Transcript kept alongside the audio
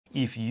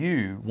if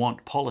you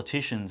want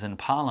politicians and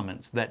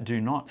parliaments that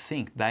do not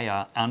think they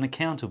are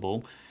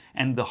unaccountable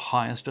and the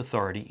highest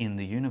authority in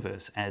the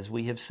universe, as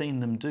we have seen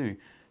them do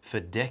for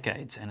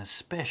decades, and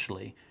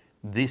especially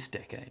this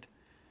decade.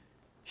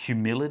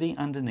 Humility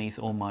underneath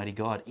Almighty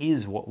God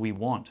is what we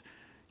want.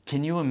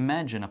 Can you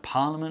imagine a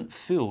parliament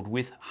filled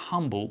with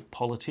humble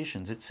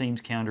politicians? It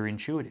seems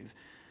counterintuitive.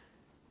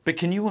 But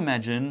can you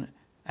imagine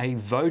a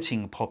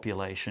voting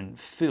population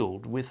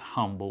filled with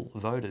humble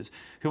voters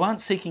who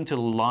aren't seeking to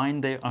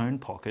line their own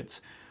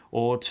pockets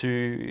or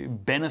to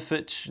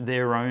benefit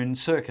their own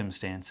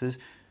circumstances,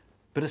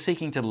 but are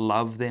seeking to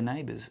love their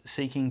neighbours,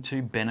 seeking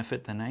to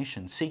benefit the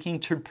nation, seeking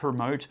to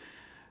promote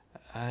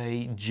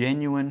a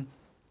genuine,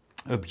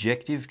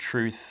 objective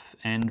truth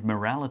and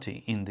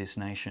morality in this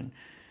nation?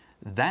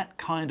 That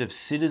kind of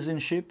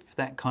citizenship,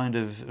 that kind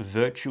of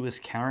virtuous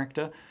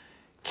character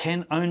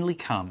can only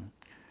come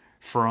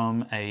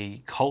from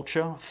a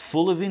culture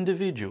full of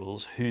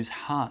individuals whose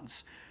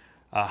hearts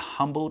are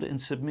humbled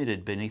and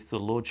submitted beneath the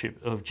lordship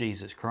of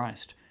Jesus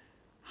Christ,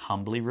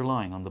 humbly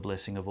relying on the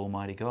blessing of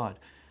Almighty God.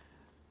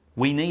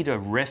 We need a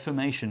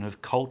reformation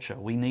of culture.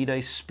 We need a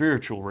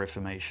spiritual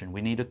reformation.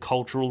 We need a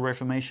cultural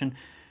reformation.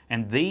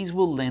 And these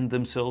will lend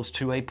themselves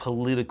to a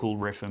political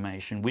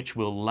reformation, which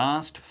will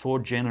last for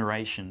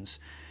generations.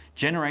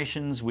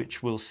 Generations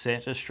which will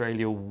set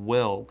Australia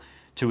well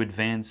to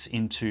advance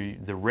into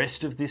the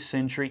rest of this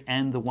century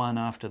and the one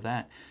after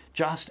that,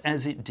 just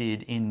as it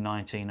did in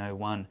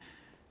 1901,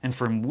 and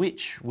from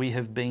which we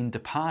have been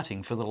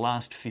departing for the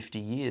last 50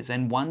 years,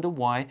 and wonder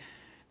why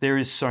there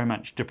is so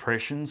much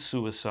depression,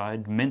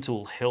 suicide,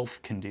 mental health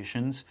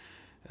conditions,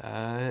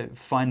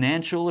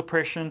 financial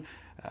oppression,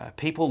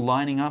 people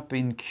lining up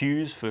in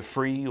queues for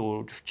free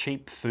or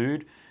cheap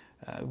food.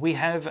 We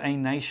have a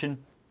nation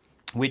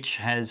which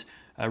has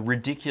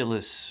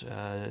ridiculous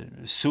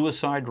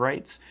suicide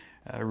rates,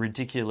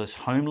 ridiculous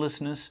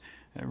homelessness,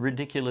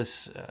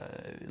 ridiculous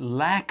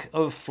lack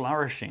of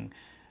flourishing,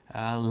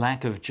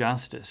 lack of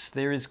justice.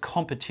 There is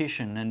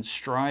competition and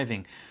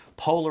striving,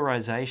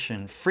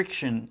 polarization,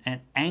 friction,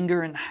 and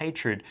anger and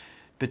hatred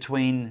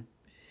between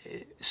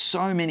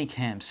so many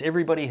camps.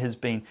 Everybody has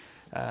been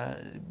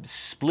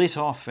split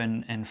off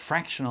and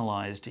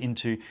fractionalized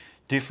into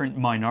different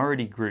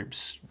minority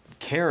groups,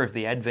 care of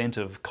the advent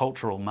of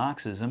cultural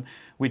Marxism,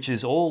 which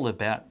is all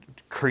about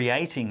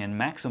creating and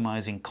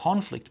maximizing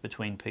conflict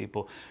between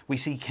people. We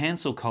see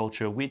cancel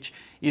culture, which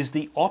is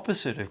the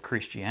opposite of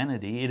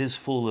Christianity. It is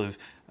full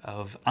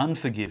of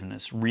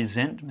unforgiveness,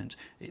 resentment.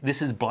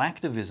 This is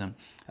blacktivism,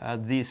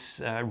 this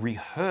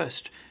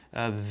rehearsed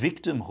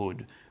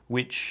victimhood,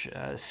 which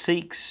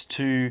seeks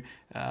to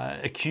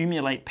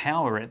accumulate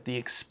power at the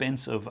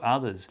expense of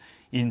others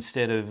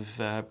instead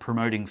of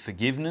promoting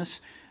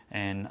forgiveness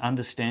and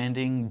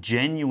understanding,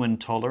 genuine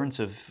tolerance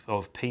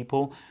of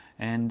people,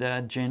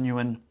 and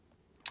genuine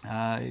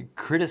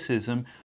criticism